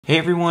Hey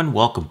everyone,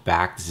 welcome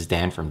back. This is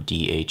Dan from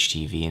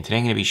DHTV, and today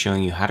I'm going to be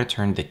showing you how to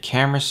turn the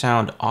camera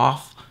sound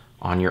off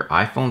on your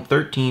iPhone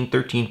 13,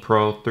 13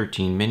 Pro,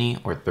 13 mini,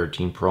 or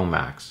 13 Pro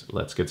Max.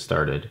 Let's get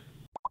started.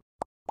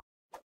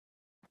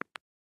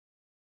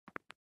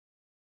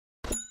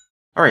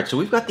 Alright, so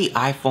we've got the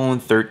iPhone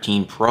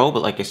 13 Pro,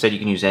 but like I said, you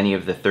can use any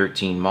of the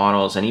 13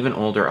 models, and even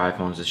older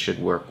iPhones this should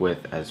work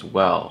with as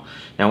well.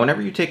 Now,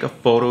 whenever you take a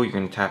photo, you're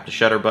going to tap the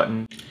shutter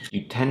button.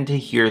 You tend to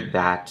hear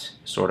that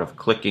sort of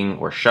clicking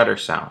or shutter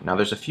sound. Now,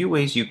 there's a few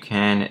ways you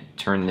can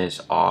turn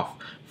this off.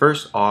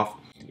 First off,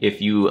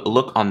 if you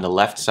look on the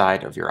left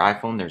side of your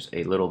iPhone, there's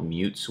a little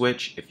mute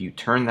switch. If you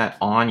turn that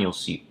on, you'll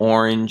see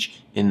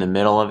orange in the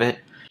middle of it.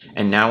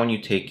 And now when you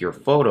take your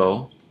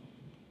photo,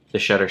 the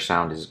shutter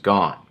sound is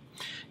gone.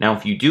 Now,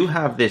 if you do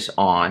have this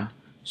on,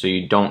 so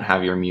you don't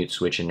have your mute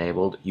switch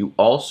enabled, you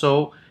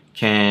also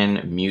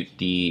can mute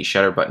the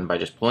shutter button by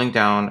just pulling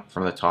down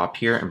from the top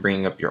here and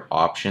bringing up your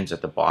options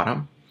at the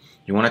bottom.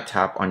 You want to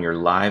tap on your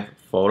live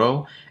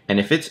photo, and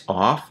if it's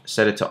off,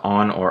 set it to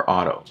on or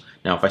auto.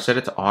 Now, if I set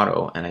it to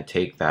auto and I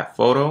take that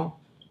photo,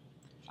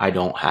 I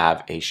don't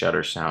have a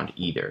shutter sound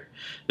either.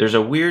 There's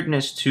a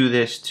weirdness to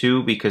this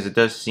too, because it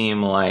does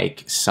seem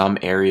like some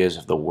areas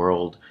of the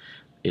world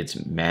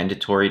it's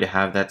mandatory to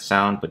have that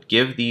sound, but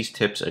give these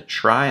tips a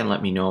try and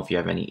let me know if you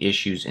have any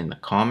issues in the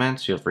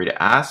comments. Feel free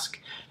to ask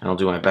and I'll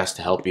do my best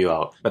to help you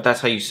out. But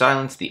that's how you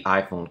silence the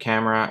iPhone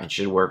camera. It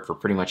should work for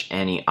pretty much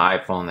any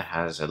iPhone that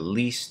has at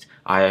least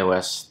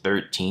iOS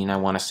 13, I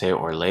want to say,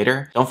 or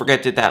later. Don't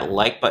forget to hit that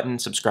like button,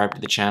 subscribe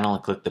to the channel,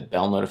 and click the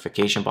bell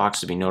notification box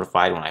to be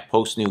notified when I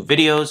post new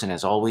videos. And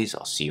as always,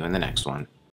 I'll see you in the next one.